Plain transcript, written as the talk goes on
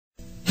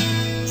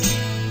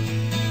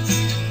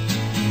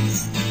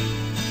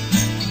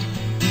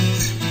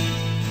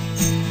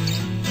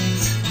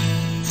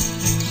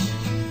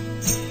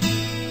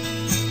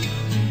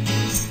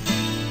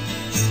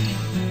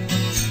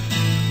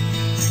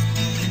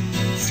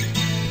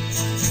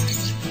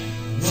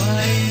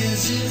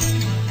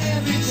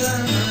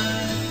time I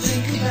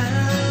think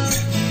about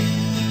you,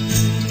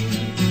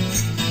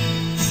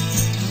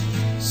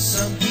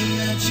 something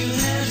that you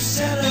have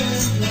said or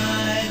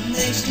implied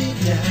makes me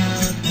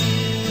doubt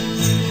you.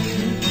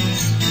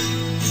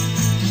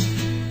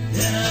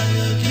 Then I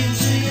look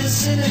into your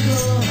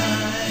cynical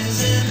eyes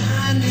and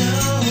I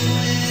know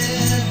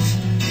it,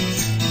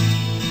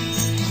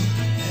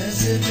 as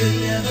if it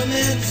never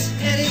meant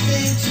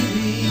anything to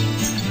me.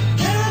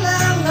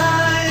 Parallel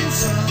lines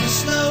on a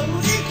slow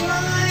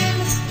decline,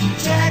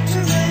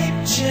 tractor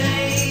rape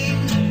chain.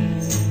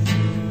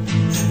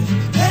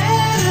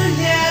 Better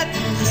yet,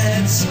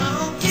 let's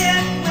all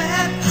get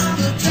wet on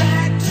the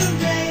tractor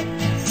rape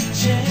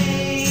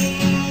chain.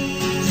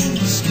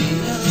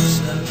 Speed up,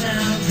 slow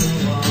down, go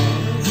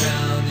all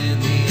around in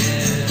the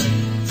air.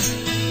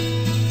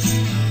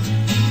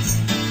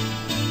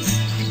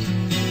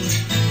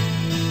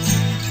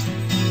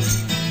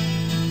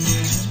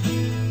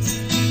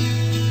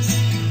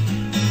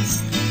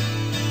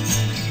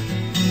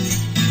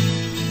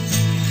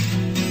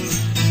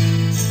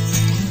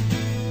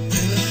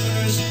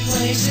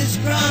 It's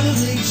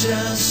probably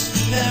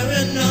just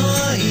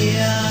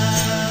paranoia,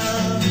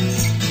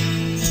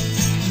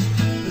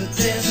 but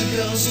there's a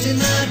ghost in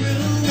my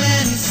room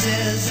and he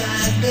says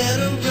I'd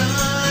better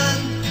run.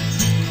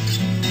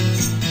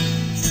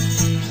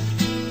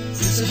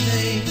 It's a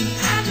thing,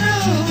 I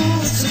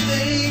know it's a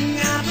thing,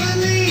 I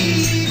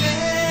believe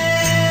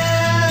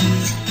it.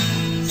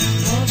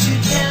 Won't you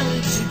tell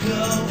it to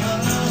go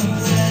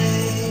away?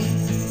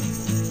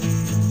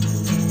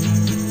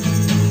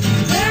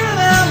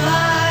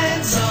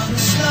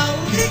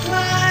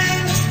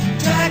 Decline,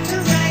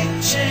 tractor rape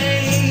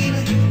chain.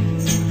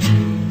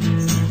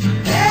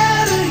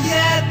 Better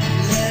yet,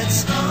 let's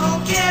all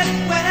get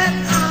wet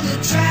on the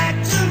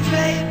tractor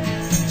rape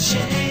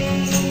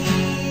chain.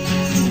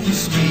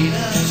 Speed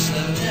up,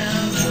 slow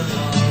down, go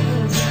all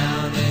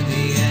around in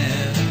the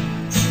air.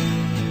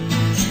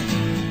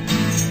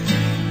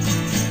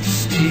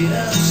 Speed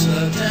up,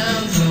 slow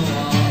down, go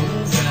all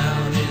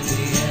around in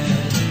the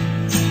air.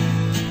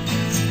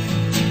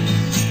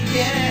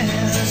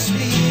 Yeah,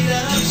 speed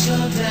up,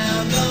 slow down.